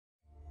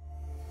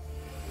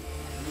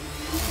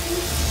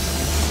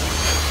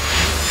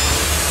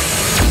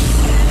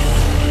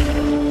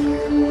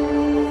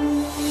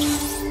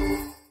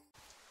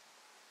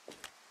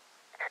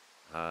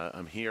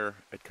here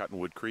at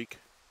Cottonwood Creek.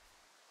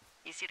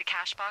 You see the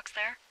cash box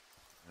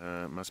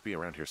there? It must be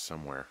around here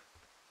somewhere.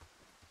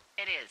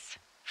 It is.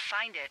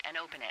 Find it and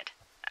open it.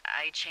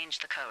 I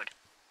changed the code.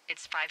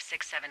 It's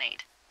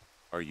 5678.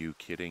 Are you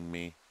kidding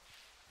me?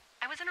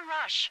 I was in a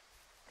rush.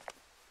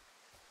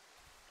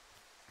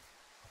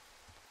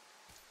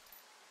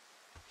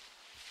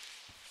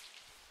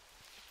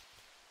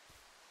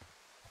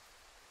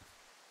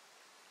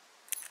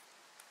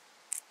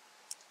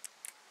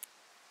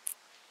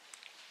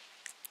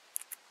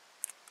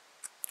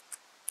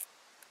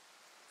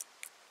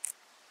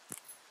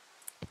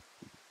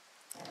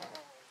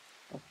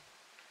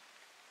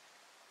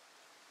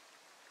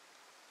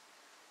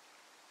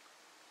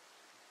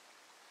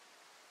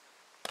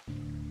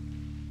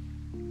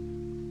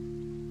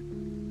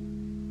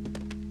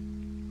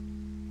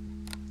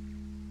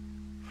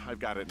 I've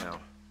got it now.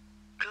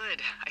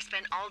 Good. I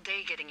spent all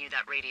day getting you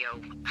that radio.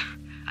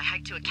 I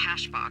hiked to a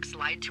cash box,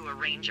 lied to a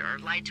ranger,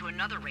 lied to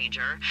another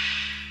ranger,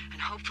 and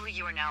hopefully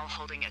you are now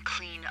holding a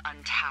clean,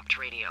 untapped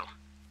radio.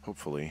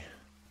 Hopefully.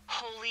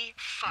 Holy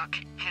fuck,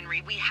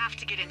 Henry, we have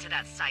to get into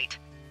that site.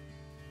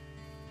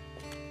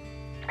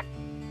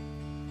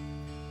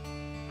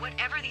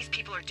 Whatever these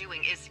people are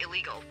doing is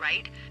illegal,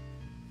 right?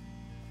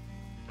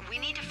 We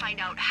need to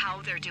find out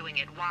how they're doing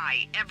it,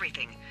 why,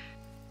 everything.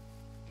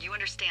 You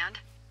understand?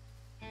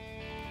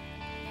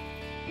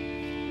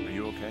 Are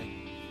you okay?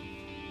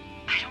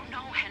 I don't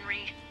know,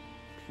 Henry.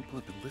 People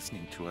have been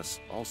listening to us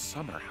all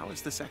summer. How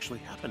is this actually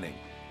happening?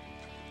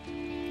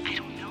 I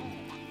don't know.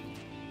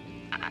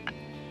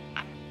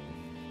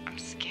 I'm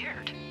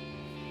scared.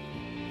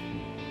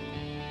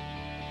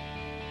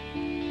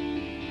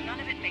 None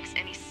of it makes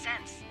any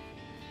sense.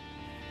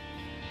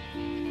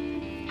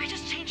 I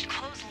just changed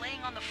clothes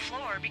laying on the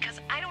floor because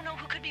I don't know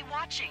who could be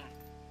watching.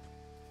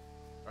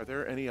 Are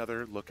there any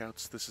other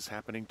lookouts this is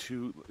happening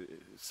to?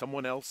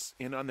 Someone else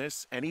in on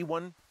this?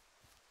 Anyone?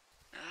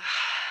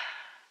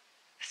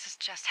 This is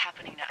just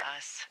happening to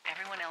us.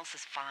 Everyone else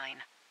is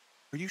fine.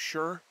 Are you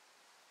sure?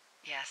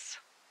 Yes.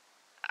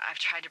 I've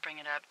tried to bring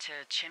it up to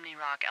Chimney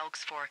Rock,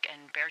 Elks Fork,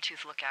 and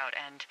Beartooth Lookout,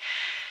 and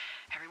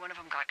every one of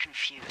them got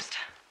confused.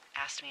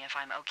 Asked me if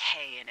I'm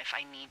okay and if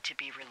I need to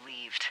be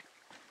relieved.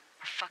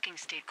 Our fucking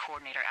state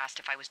coordinator asked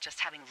if I was just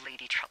having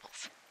lady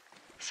troubles.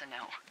 So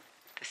no,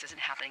 this isn't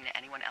happening to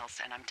anyone else,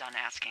 and I'm done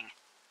asking.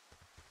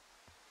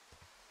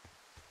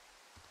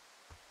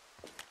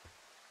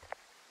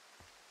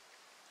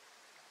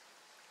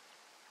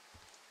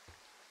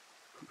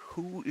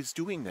 Who is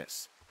doing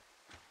this?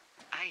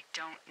 I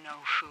don't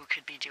know who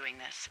could be doing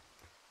this.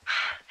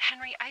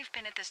 Henry, I've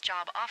been at this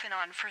job off and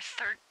on for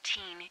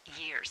 13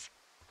 years.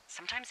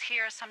 Sometimes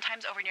here,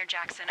 sometimes over near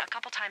Jackson, a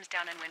couple times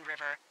down in Wind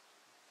River.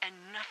 And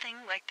nothing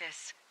like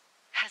this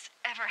has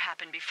ever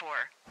happened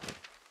before.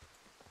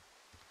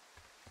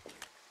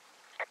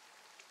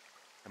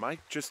 Am I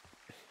just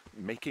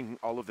making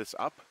all of this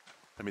up?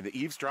 I mean, the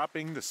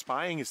eavesdropping, the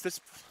spying, is this...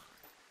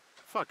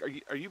 Fuck,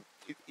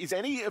 is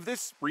any of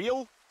this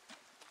real?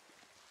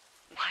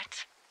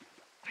 What?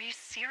 Are you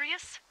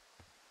serious?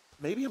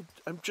 Maybe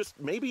I'm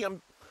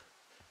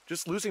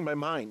just losing my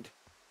mind.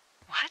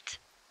 What?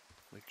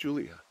 Like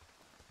Julia.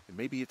 And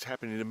maybe it's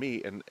happening to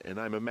me, and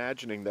I'm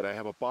imagining that I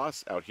have a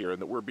boss out here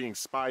and that we're being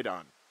spied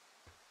on.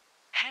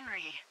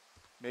 Henry.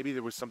 Maybe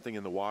there was something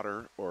in the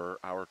water, or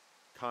our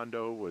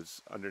condo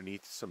was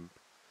underneath some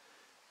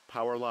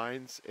power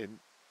lines, and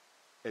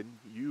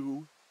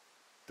you,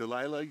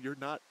 Delilah, you're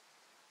not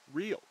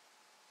real.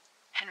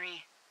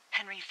 Henry,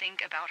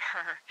 think about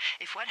her.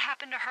 If what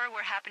happened to her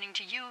were happening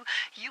to you,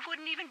 you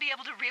wouldn't even be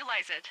able to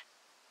realize it.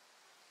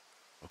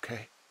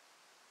 Okay.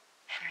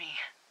 Henry,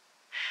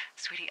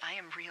 sweetie, I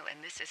am real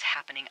and this is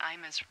happening.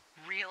 I'm as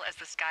real as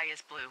the sky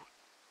is blue.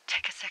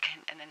 Take a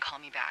second and then call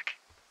me back.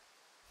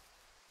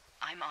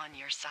 I'm on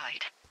your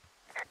side.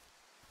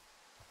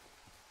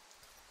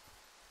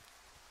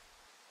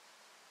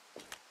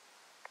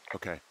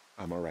 Okay,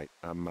 I'm all right.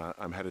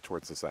 I'm headed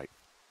towards the site.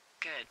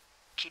 Good.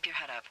 Keep your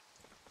head up.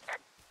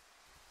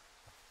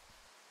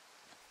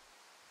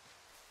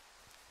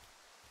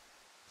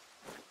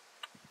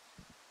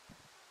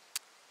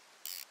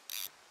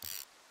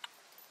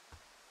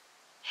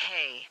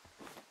 Hey,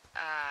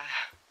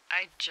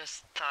 I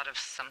just thought of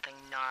something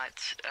not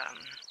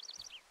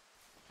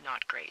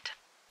great.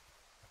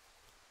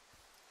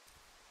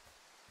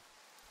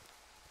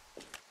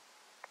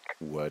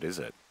 What is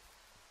it?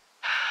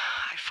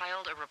 I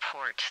filed a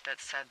report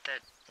that said that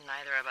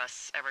neither of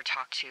us ever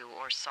talked to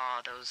or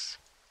saw those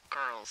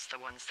girls, the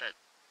ones that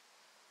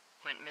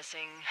went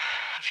missing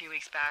a few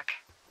weeks back.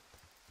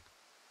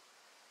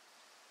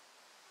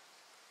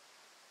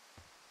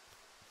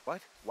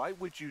 What? Why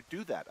would you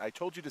do that? I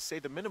told you to say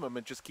the minimum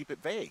and just keep it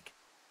vague.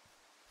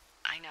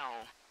 I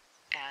know,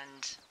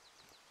 and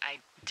I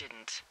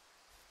didn't.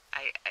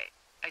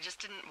 I just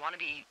didn't want to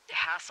be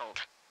hassled.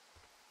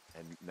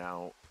 And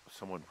now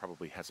someone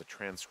probably has a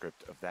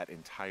transcript of that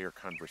entire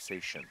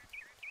conversation.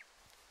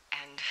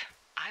 And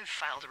I've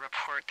filed a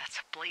report that's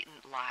a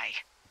blatant lie.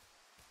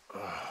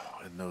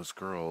 Oh, and those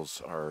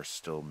girls are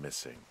still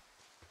missing.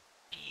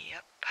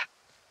 Yep.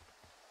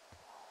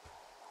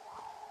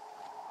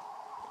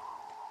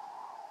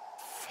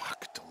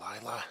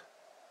 Delilah.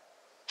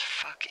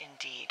 Fuck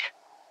indeed.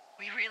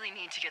 We really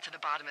need to get to the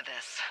bottom of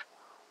this.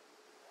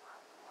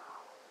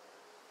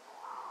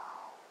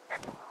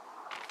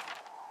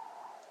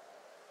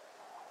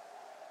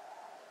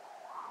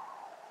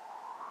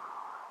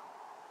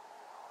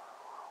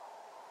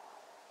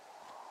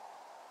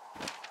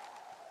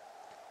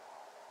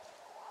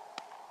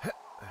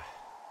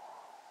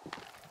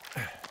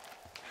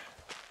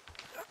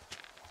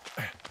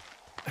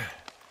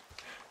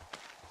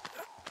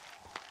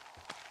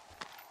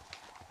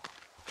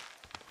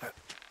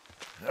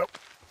 Nope.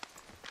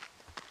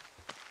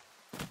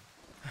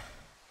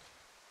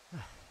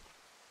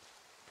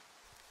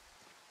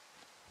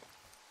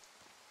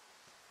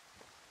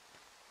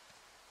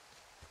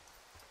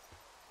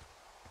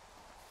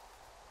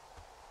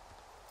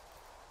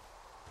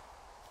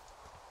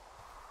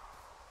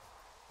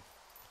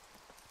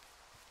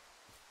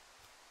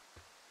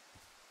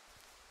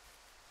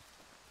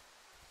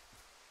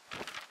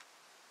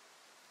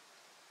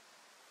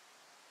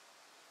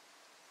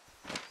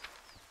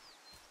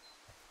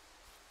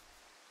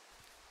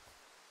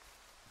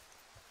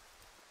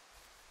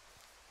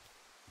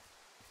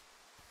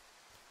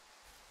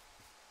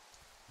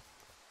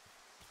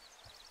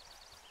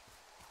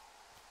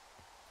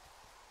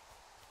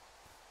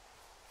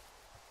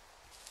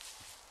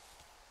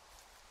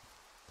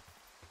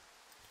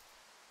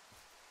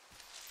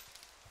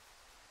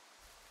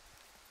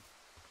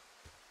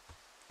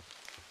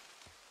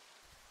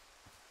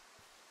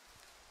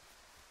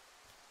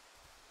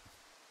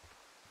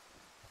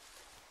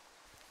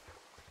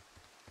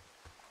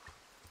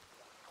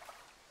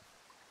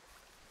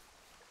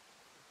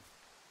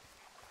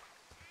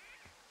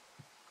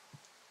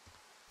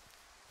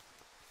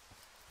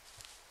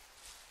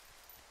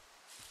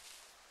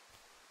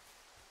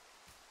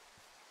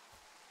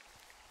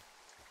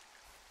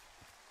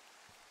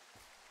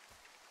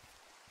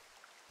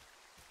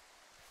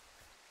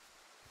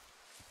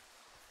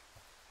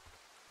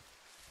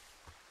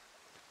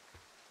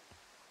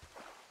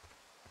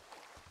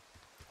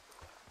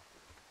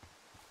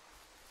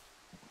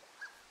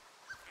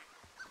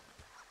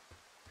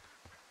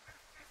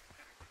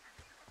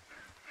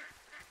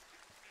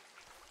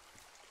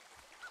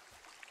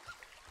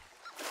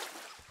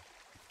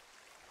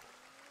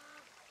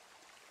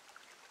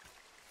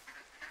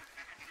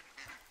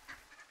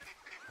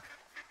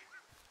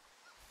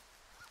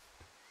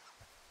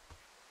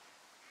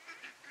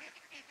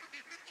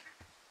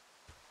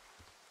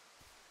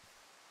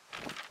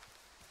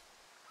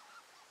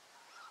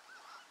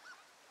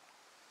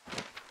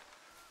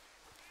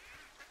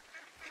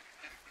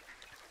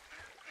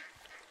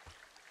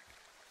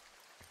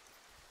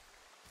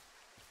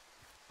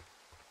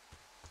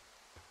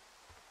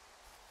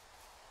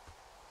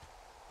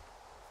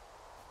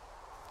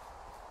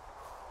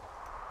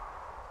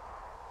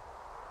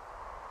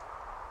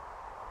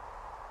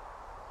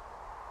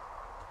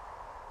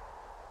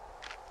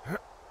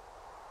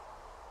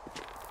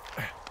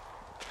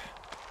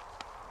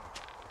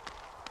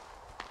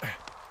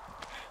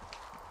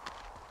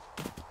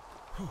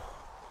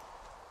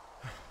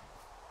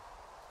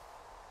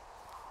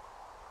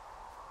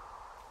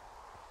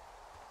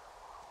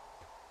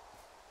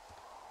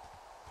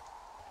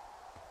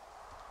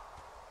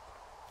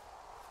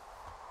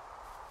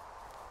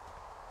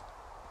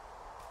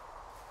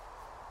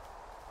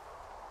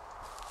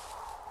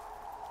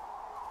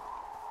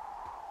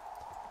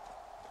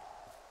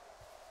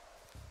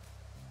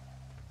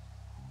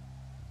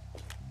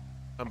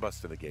 I'm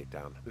busting the gate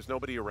down. There's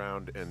nobody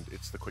around, and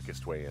it's the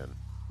quickest way in.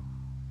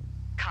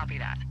 Copy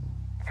that.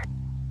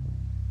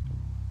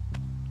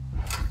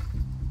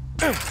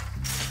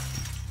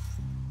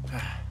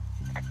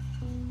 I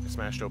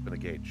smashed open the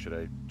gate. Should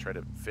I try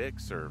to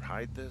fix or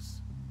hide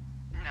this?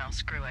 No,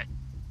 screw it.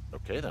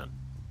 Okay, then.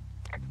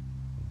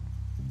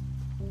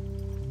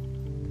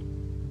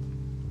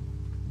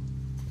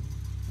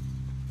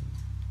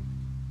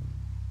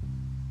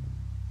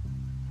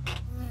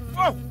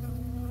 Whoa!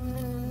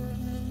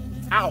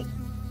 Ow!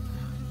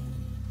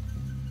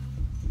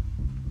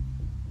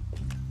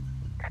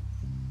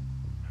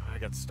 I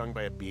got stung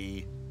by a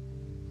bee.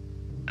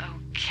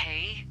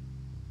 Okay.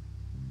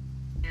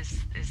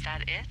 Is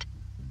that it?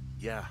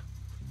 Yeah.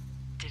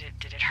 Did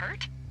it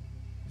hurt?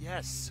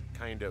 Yes,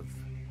 kind of.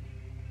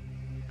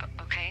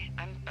 Okay,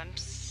 I'm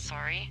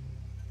sorry.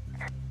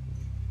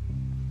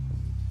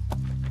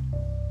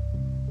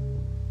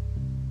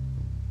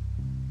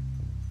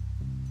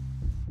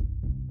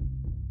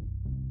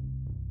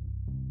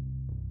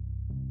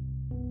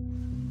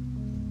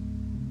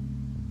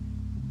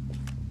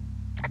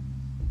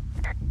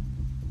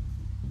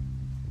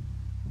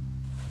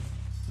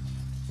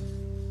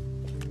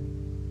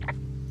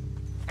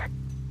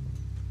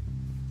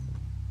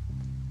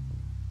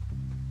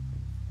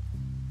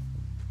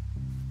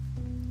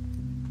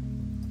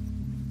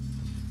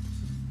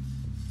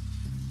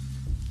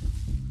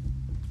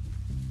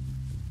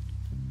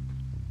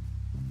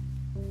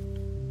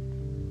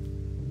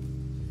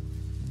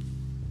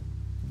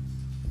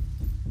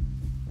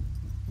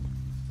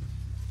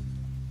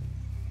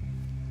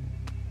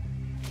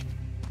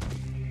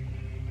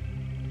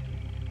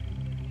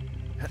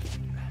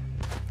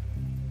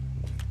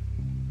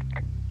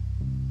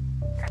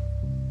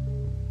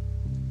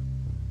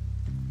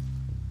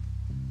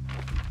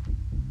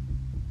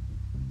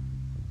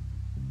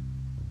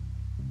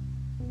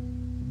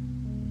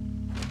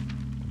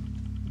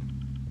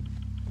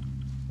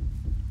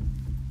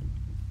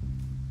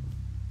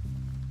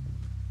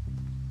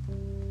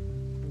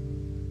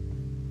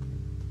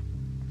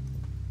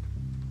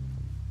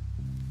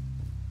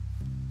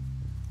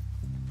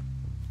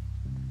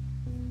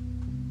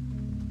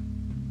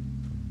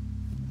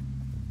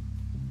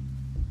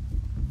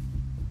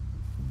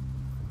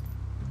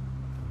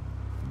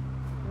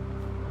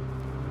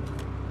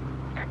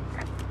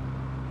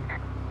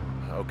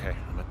 Okay,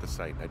 I'm at the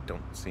site. I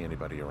don't see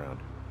anybody around.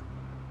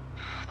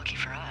 Lucky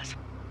for us.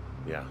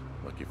 Yeah,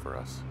 lucky for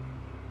us.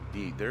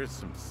 Dee, there's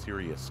some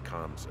serious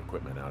comms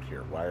equipment out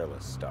here,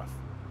 wireless stuff.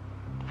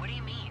 What do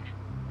you mean?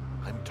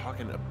 I'm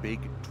talking a big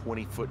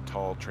 20-foot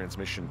tall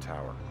transmission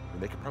tower,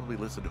 and they could probably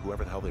listen to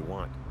whoever the hell they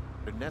want.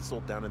 They're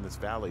nestled down in this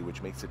valley,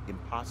 which makes it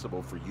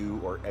impossible for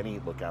you or any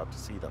lookout to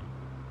see them.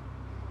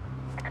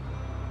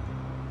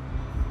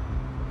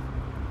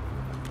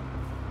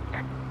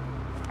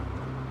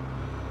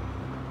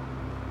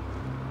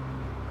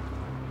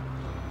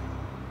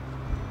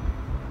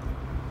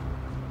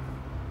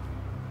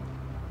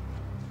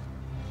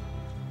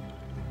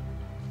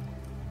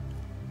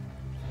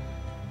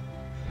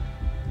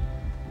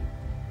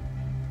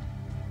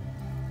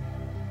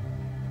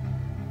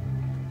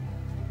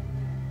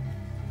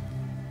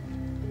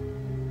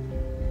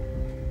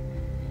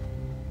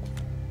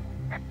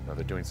 Now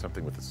they're doing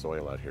something with the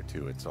soil out here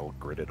too. It's all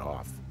gridded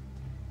off.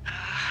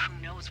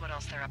 Who knows what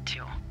else they're up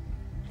to?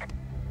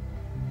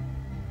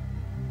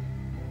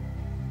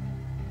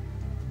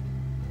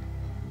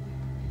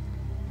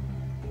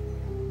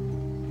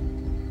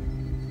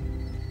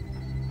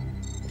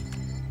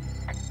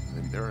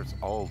 And there's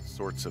all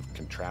sorts of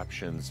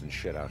contraptions and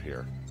shit out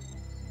here.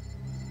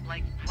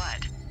 Like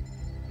what?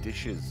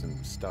 Dishes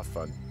and stuff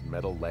on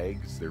metal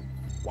legs. There are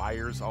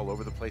wires all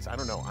over the place. I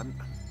don't know. I'm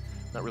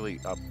not really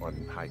up on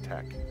high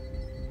tech.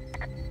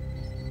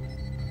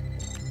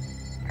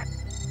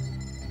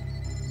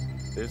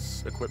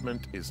 This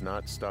equipment is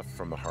not stuff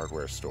from the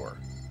hardware store.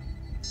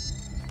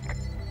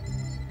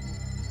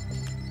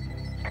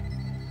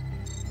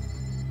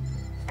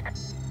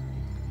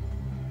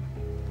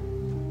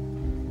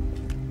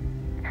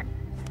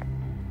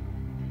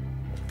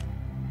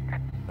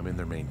 I'm in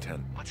their main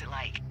tent. What's it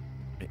like?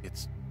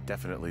 It's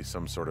definitely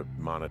some sort of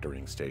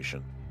monitoring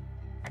station.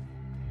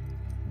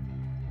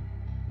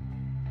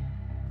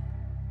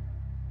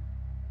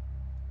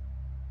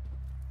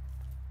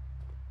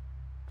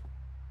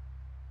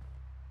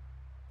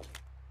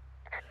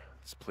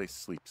 This place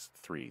sleeps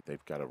 3.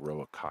 They've got a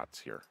row of cots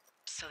here.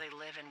 So they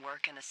live and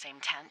work in the same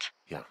tent?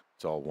 Yeah,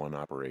 it's all one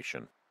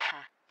operation.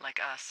 Huh, like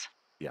us.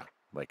 Yeah,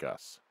 like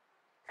us.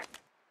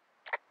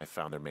 I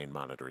found their main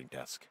monitoring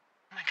desk.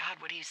 Oh my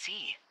god, what do you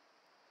see?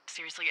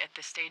 Seriously, at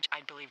this stage,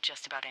 I'd believe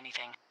just about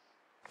anything.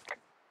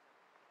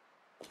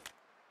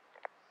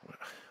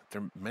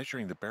 They're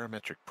measuring the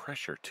barometric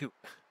pressure, too.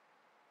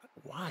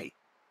 Why?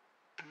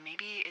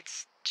 Maybe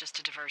it's just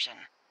a diversion.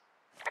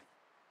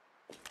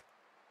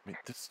 I mean,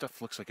 this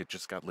stuff looks like it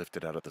just got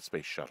lifted out of the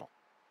space shuttle.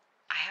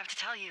 I have to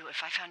tell you,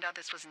 if I found out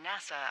this was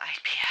NASA,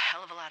 I'd be a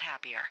hell of a lot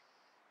happier.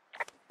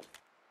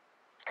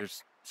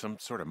 There's some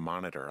sort of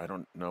monitor. I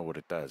don't know what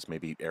it does.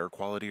 Maybe air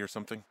quality or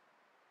something?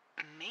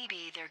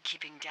 Maybe they're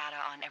keeping data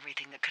on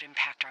everything that could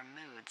impact our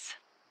moods.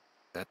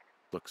 That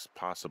looks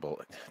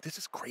possible. This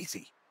is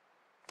crazy.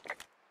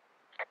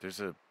 There's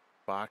a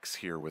box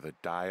here with a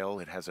dial.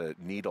 It has a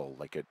needle,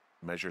 like it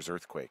measures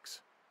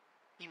earthquakes.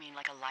 You mean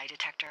like a lie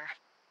detector?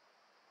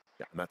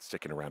 Yeah, I'm not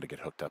sticking around to get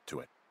hooked up to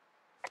it.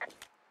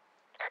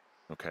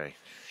 Okay,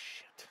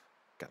 shit.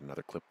 Got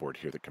another clipboard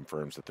here that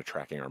confirms that they're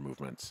tracking our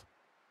movements.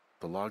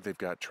 The log they've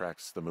got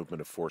tracks the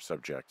movement of 4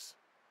 subjects.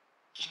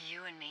 You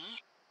and me?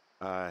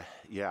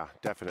 Yeah,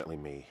 definitely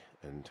me.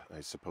 And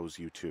I suppose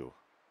you too.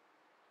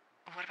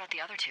 What about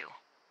the other 2?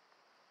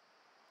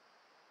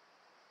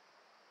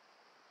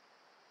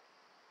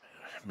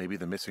 Maybe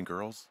the missing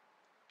girls?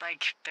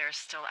 Like, they're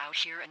still out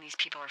here and these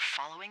people are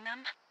following them?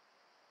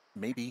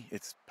 Maybe.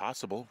 It's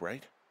possible,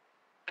 right?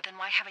 But then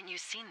why haven't you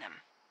seen them?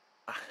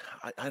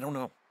 I don't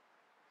know.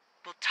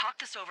 We'll talk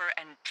this over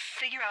and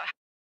figure out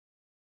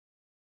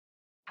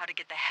how to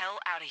get the hell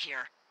out of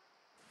here.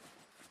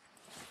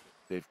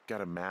 They've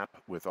got a map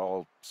with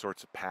all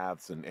sorts of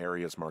paths and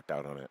areas marked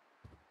out on it.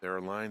 There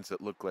are lines that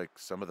look like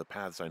some of the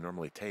paths I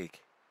normally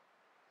take.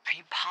 Are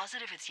you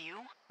positive it's you?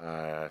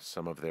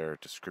 Some of their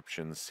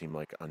descriptions seem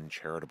like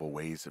uncharitable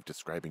ways of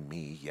describing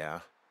me,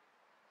 yeah.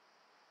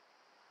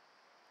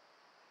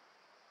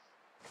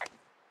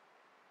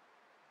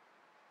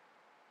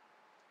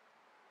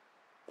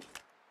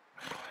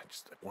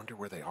 I wonder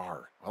where they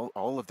are.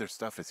 All of their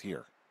stuff is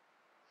here.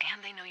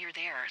 And they know you're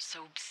there,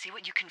 so see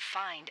what you can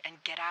find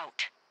and get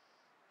out.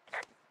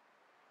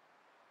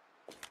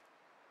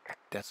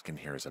 Desk in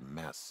here is a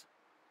mess.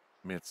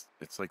 I mean,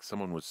 it's like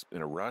someone was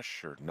in a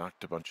rush or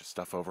knocked a bunch of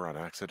stuff over on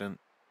accident.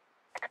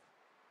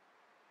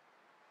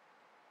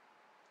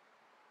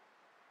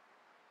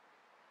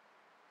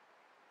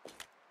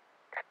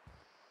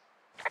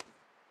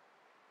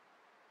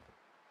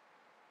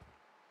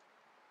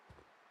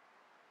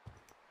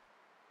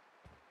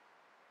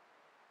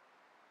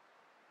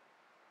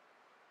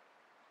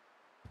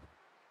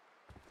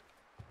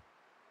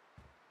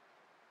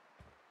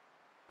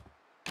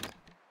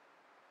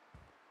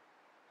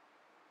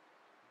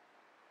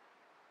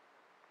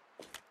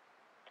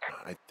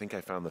 I think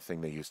I found the thing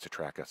they used to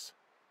track us.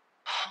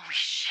 Holy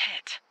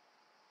shit.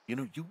 You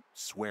know, you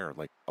swear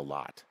like a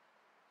lot.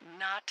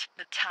 Not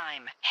the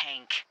time,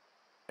 Hank.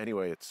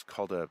 Anyway, it's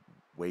called a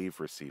wave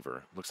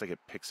receiver. Looks like it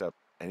picks up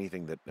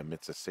anything that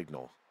emits a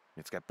signal.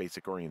 It's got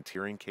basic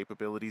orienteering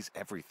capabilities,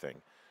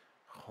 everything.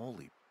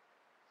 Holy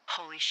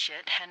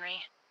shit,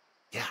 Henry.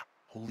 Yeah,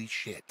 holy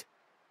shit.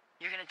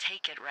 You're gonna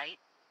take it, right?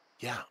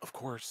 Yeah, of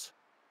course.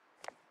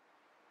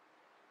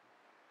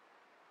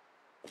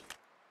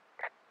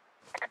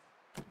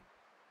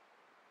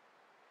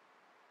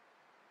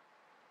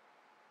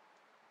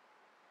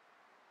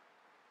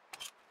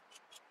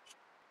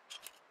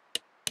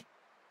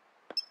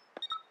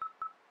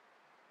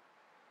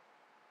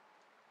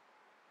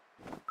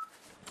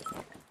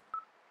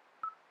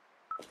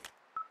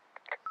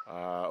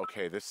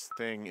 Okay, this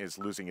thing is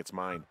losing its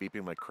mind,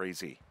 beeping like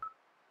crazy.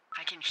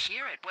 I can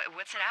hear it.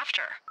 What's it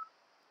after?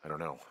 I don't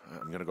know.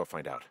 I'm gonna go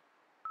find out.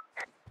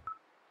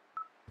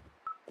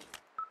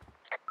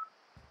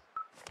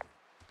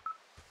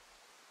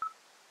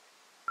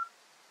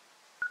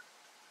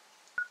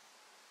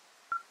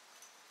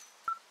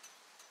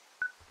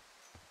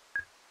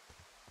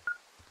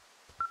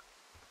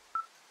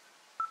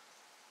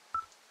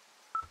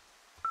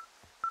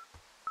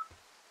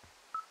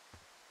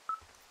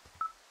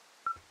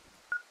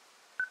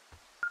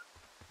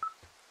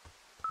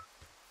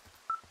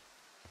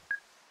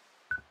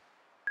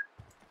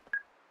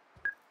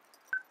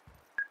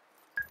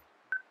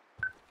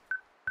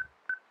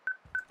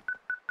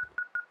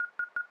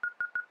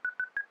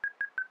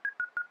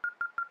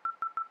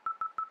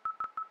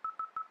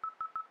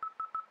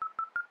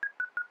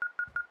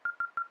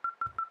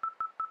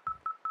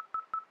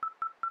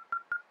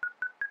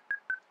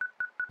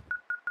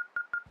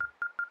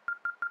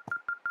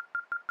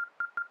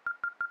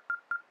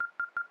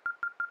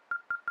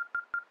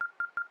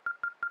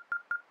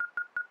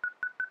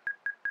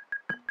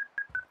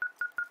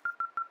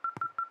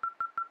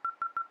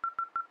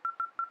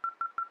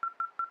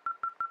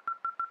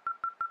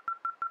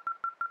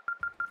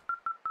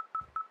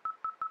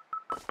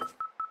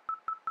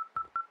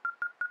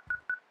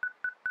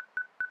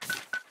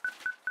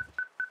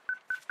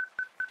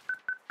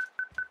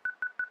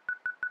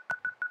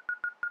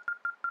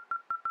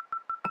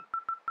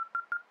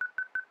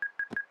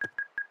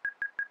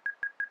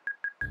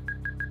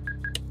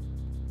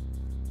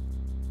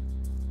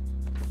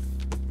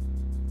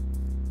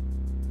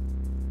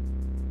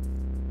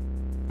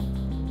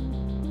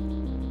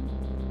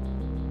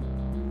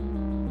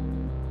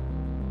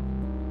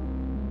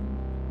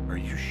 Are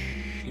you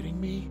shitting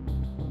me?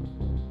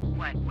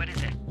 What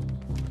is it?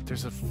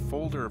 There's a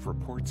folder of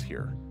reports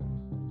here.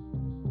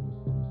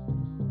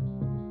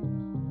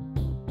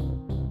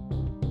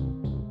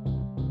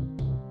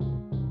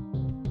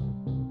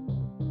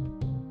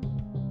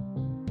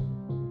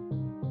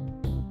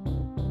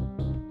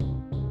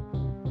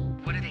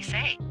 What do they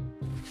say?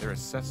 They're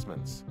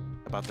assessments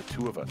about the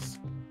two of us.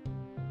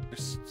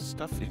 There's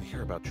stuff in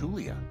here about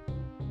Julia.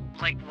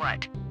 Like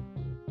what?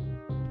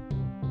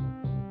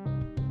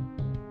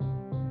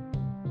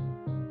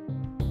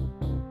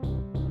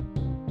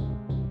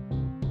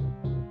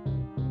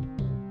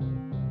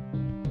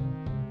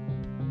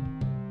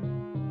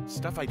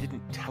 Stuff I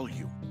didn't tell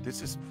you.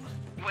 This is...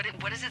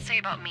 What does it say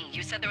about me?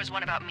 You said there was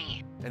one about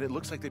me. And it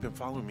looks like they've been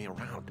following me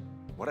around.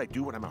 What I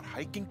do when I'm out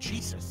hiking?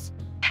 Jesus.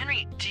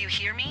 Henry, do you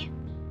hear me?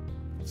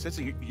 It says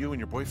that you and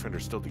your boyfriend are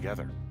still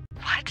together.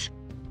 What?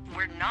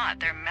 We're not.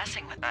 They're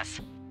messing with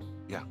us.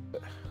 Yeah,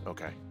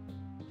 okay.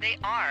 They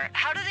are.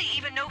 How do they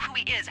even know who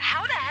he is?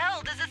 How the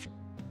hell does this...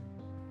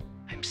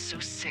 I'm so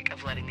sick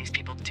of letting these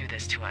people do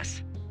this to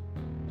us.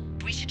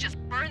 We should just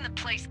burn the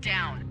place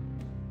down.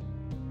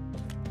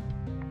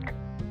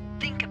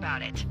 Think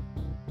about it.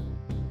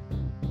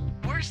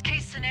 Worst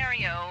case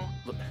scenario...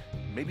 Look,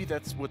 maybe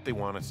that's what they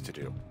want us to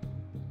do.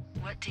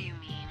 What do you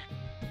mean?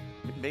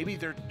 Maybe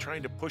they're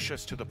trying to push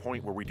us to the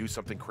point where we do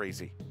something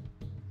crazy.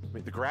 I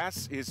mean, the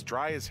grass is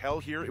dry as hell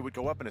here. It would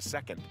go up in a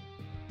second.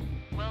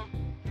 Well,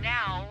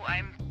 now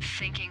I'm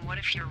thinking, what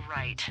if you're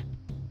right?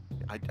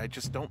 I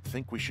just don't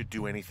think we should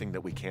do anything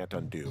that we can't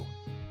undo.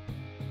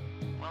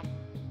 Well,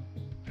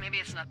 maybe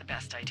it's not the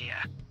best idea.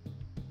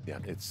 Yeah,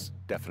 it's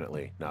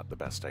definitely not the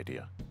best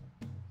idea.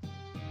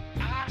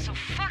 I'm so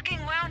fucking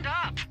wound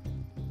up!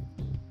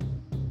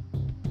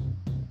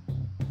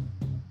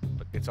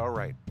 But it's all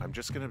right. I'm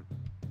just gonna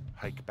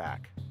hike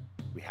back.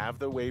 We have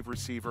the wave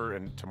receiver,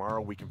 and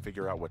tomorrow we can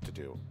figure out what to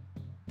do.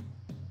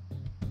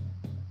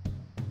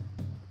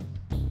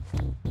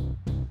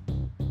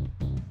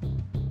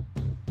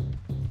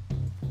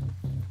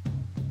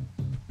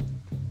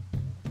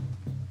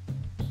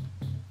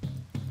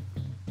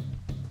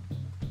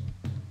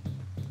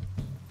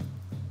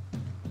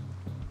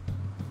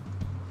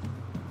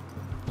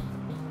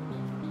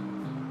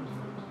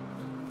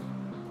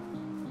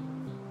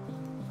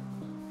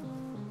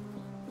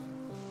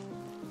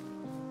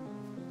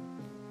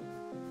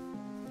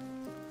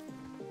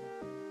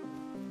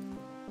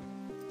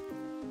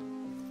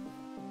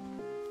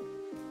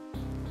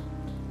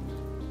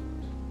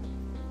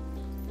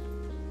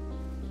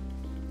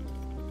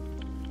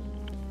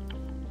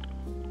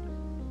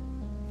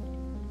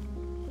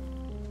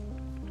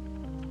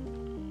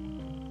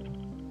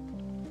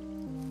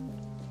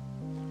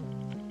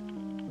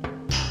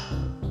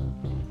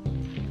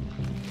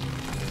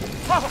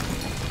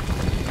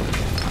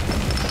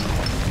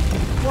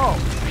 Whoa!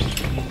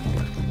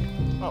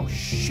 Oh,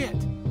 shit!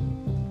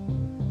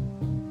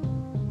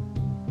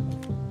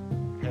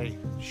 Hey,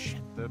 shit.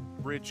 The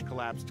bridge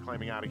collapsed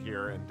climbing out of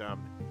here, and,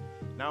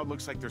 now it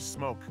looks like there's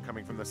smoke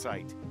coming from the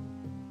site.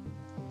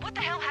 What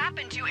the hell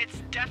happened to you?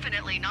 It's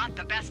definitely not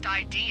the best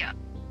idea.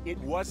 It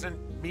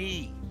wasn't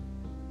me.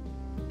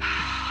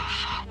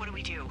 What do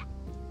we do?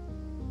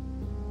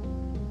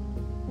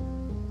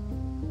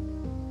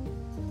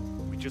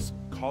 We just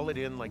call it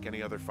in like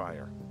any other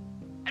fire.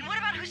 And what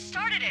about who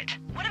started it?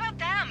 What about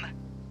them?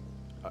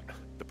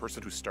 The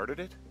person who started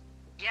it?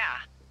 Yeah.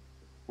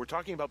 We're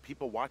talking about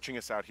people watching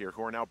us out here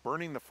who are now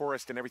burning the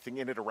forest and everything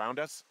in it around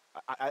us.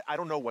 I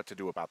don't know what to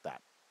do about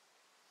that.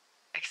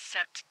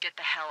 Except get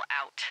the hell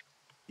out.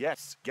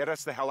 Yes, get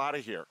us the hell out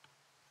of here.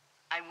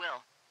 I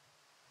will.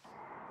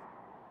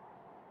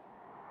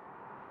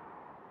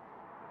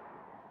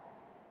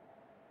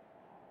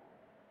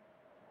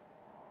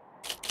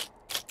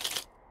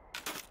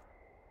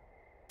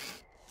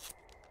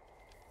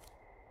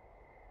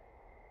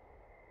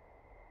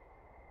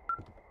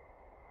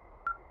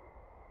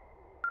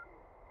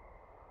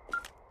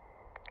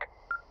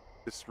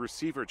 This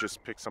receiver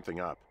just picked something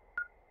up.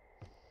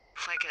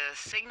 Like a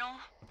signal?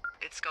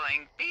 It's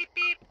going beep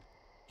beep.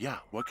 Yeah,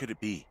 what could it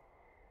be?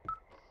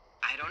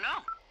 I don't know.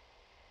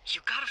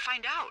 You gotta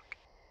find out.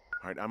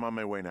 All right, I'm on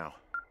my way now.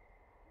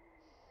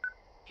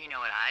 You know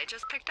what I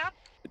just picked up?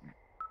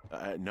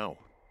 No.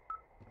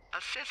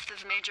 A fifth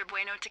of Major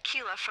Bueno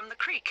tequila from the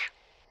creek.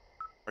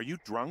 Are you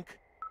drunk?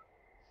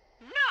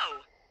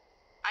 No!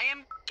 I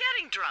am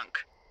getting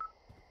drunk.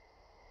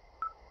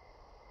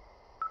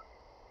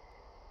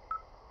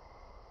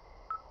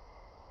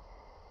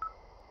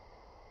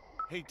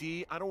 Hey,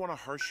 Dee, I don't want to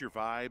harsh your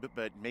vibe,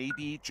 but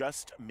maybe,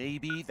 just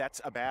maybe,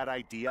 that's a bad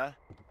idea.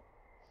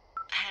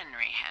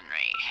 Henry.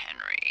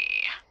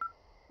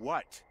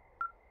 What?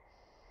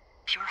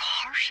 You're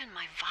harshing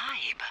my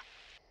vibe.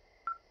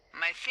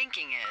 My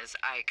thinking is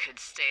I could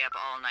stay up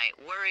all night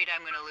worried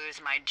I'm gonna lose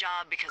my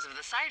job because of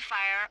the side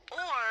fire,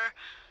 or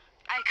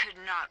I could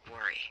not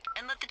worry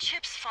and let the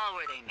chips fall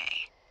where they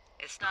may.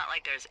 It's not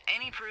like there's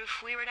any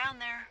proof we were down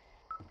there.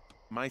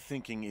 My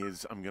thinking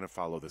is I'm gonna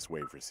follow this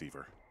wave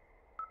receiver.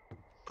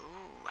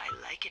 Ooh, I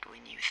like it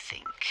when you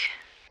think.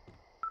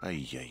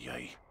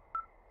 Ay.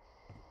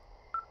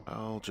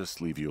 I'll just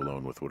leave you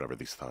alone with whatever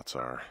these thoughts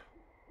are.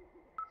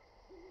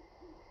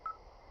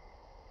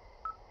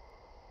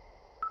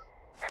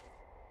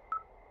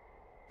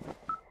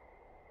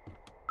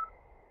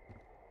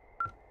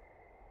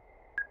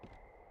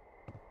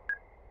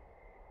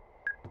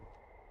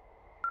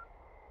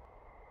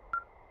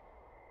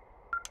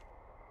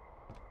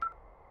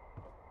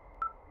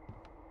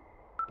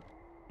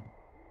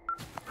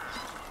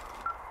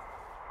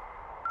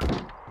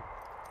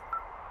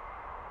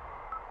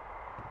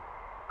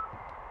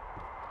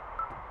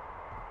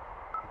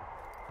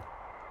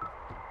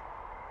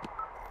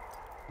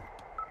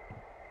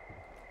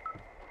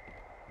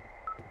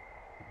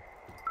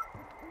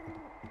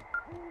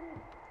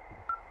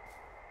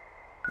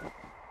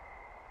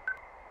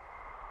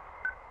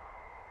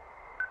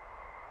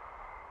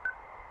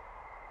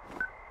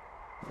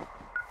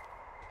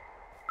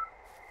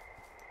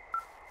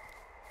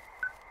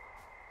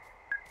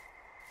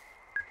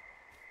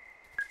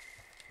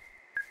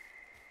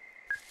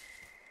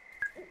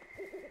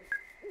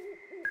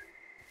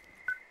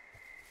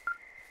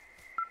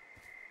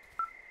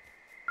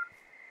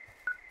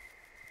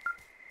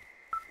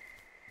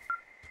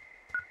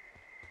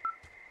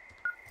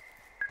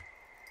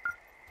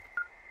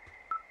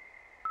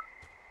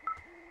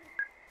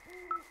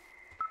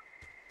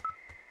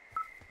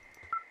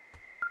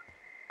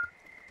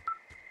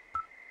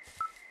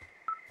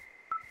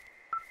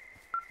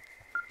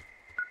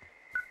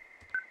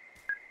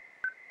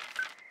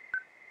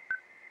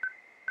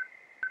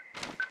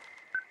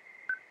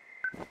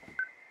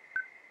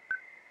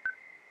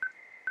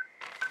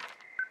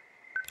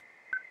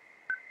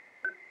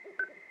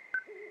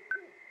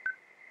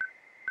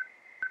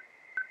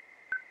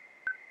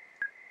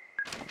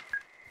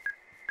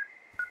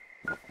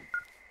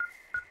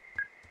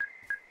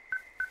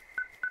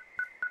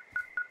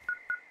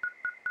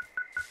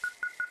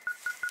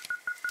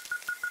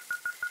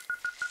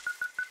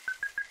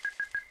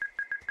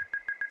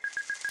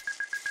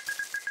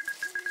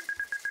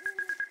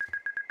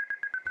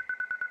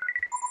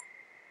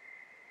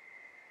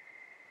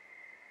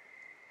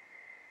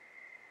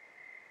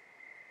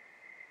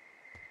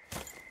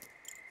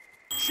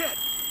 Shit!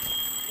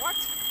 What?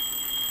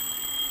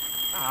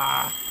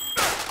 Ah!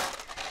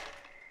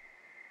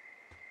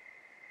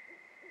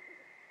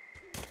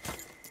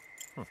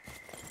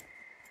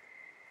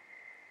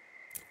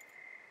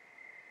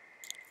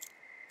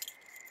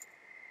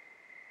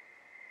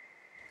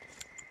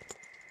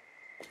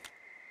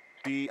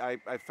 Dee, I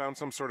found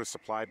some sort of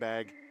supply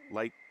bag,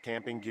 light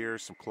camping gear,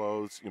 some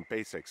clothes,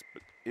 basics,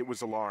 but it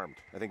was alarmed.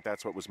 I think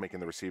that's what was making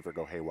the receiver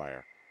go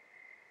haywire.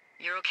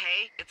 You're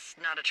okay? It's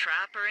not a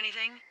trap or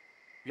anything?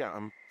 Yeah,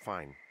 I'm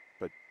fine,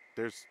 but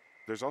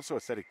there's also a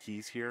set of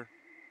keys here.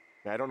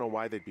 I don't know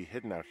why they'd be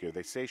hidden out here.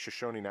 They say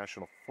Shoshone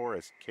National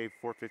Forest, Cave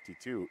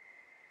 452.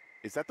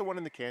 Is that the one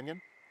in the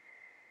canyon?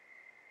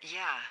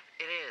 Yeah,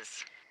 it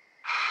is.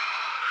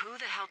 Who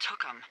the hell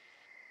took them?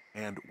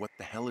 And what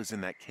the hell is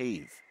in that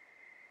cave?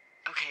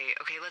 Okay,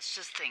 let's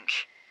just think.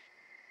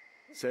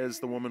 Says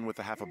the woman with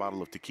a half a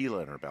bottle of tequila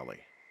in her belly.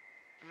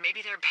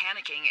 Maybe they're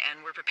panicking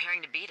and we're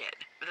preparing to beat it.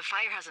 The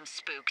fire has them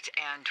spooked,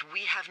 and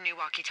we have new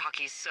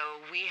walkie-talkies, so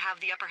we have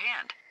the upper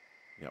hand.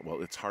 Yeah,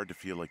 well, it's hard to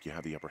feel like you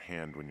have the upper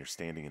hand when you're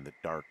standing in the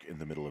dark in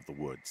the middle of the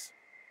woods.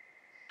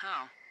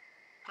 Oh.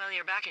 Well,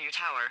 you're back in your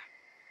tower.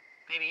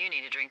 Maybe you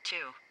need a drink,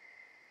 too.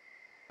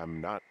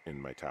 I'm not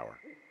in my tower.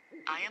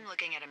 I am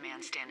looking at a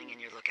man standing in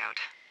your lookout.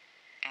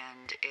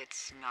 And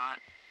it's not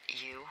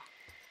you?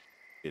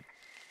 It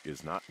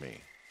is not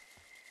me.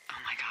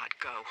 Oh my god,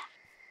 go.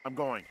 I'm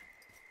going.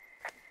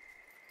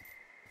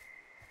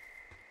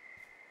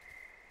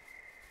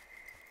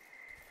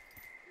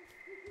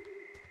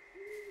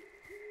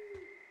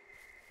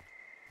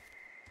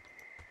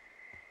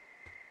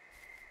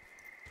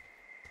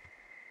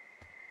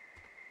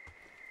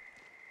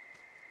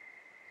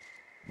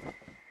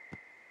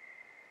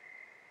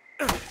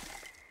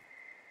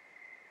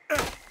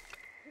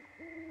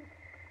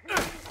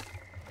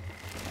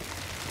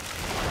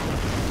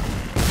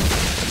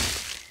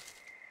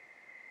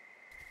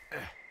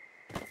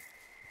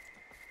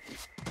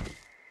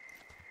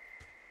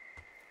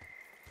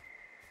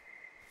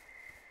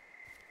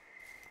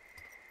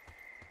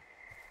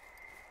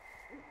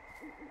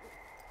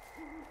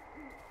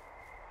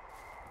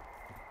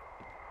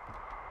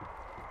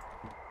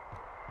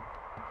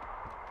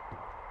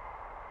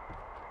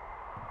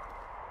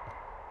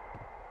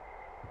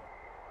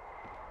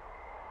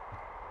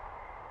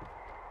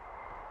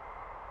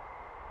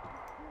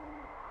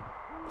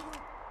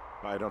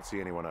 I don't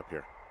see anyone up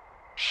here.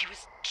 He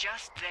was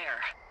just there.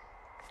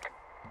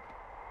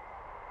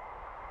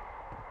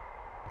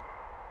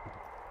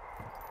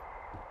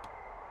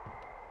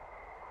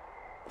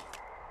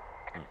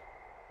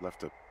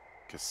 Left a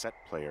cassette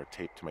player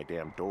taped to my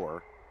damn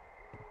door.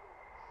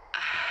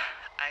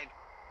 I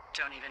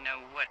don't even know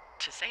what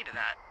to say to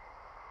that.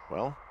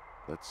 Well,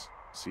 let's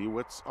see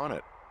what's on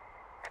it.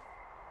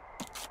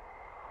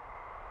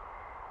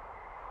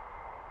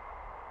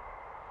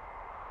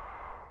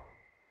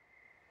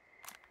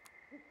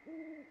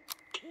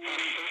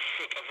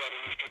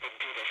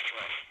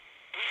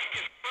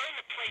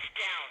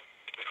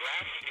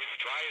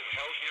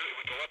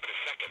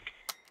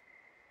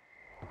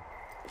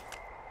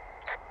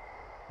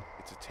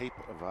 It's a tape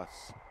of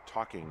us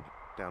talking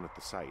down at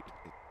the site.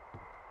 It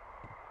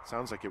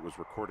sounds like it was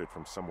recorded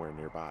from somewhere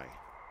nearby.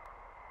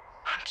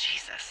 Oh,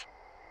 Jesus.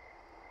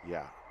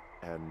 Yeah,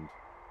 and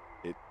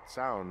it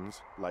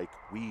sounds like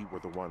we were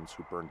the ones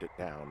who burned it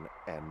down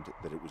and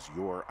that it was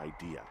your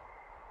idea.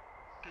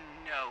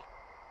 No.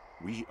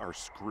 We are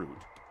screwed.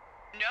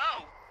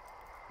 No!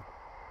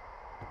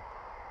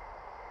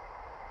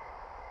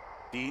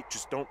 Dee,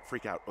 just don't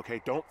freak out,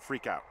 okay? Don't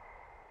freak out.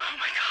 Oh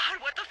my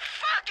god, what the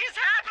fuck is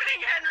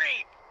happening,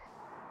 Henry?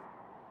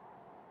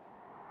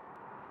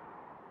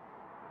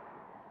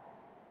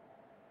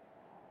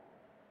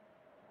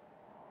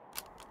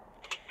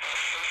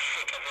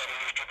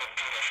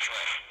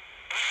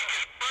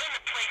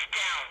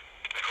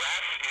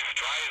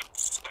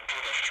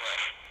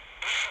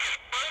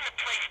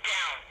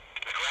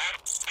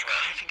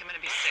 I think I'm gonna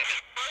be sick.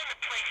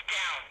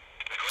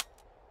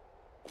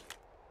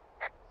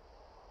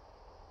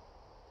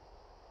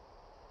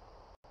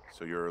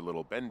 So your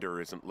little bender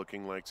isn't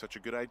looking like such a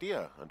good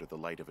idea under the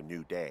light of a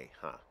new day,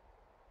 huh?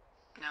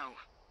 No,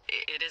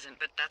 it isn't,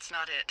 but that's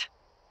not it.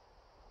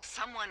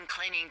 Someone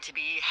claiming to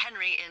be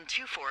Henry in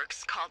Two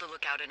Forks called a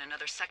lookout in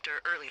another sector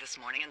early this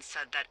morning and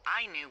said that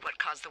I knew what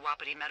caused the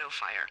Wapiti Meadow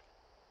fire.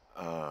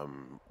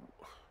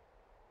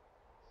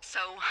 So,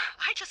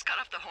 I just got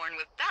off the horn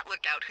with that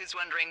lookout who's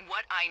wondering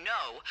what I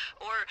know,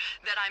 or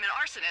that I'm an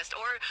arsonist,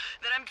 or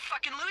that I'm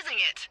fucking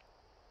losing it.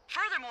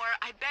 Furthermore,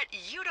 I bet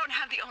you don't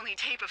have the only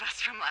tape of us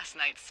from last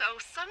night, so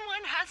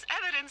someone has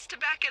evidence to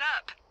back it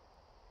up.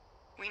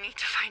 We need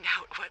to find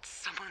out what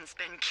someone's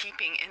been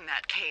keeping in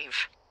that cave.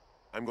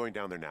 I'm going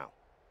down there now.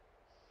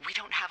 We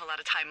don't have a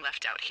lot of time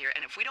left out here,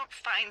 and if we don't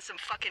find some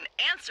fucking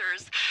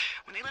answers,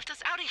 when they lift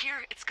us out of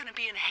here, it's gonna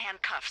be in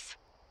handcuffs.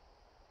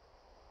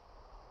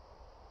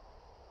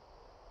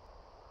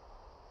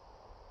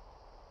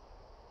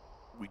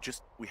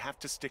 We have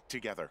to stick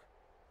together,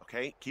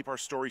 okay? Keep our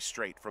story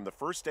straight. From the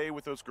first day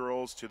with those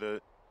girls to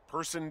the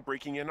person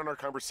breaking in on our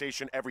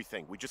conversation,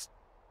 everything. We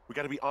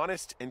gotta be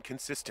honest and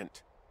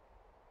consistent.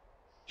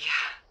 Yeah,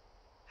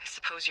 I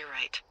suppose you're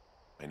right.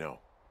 I know.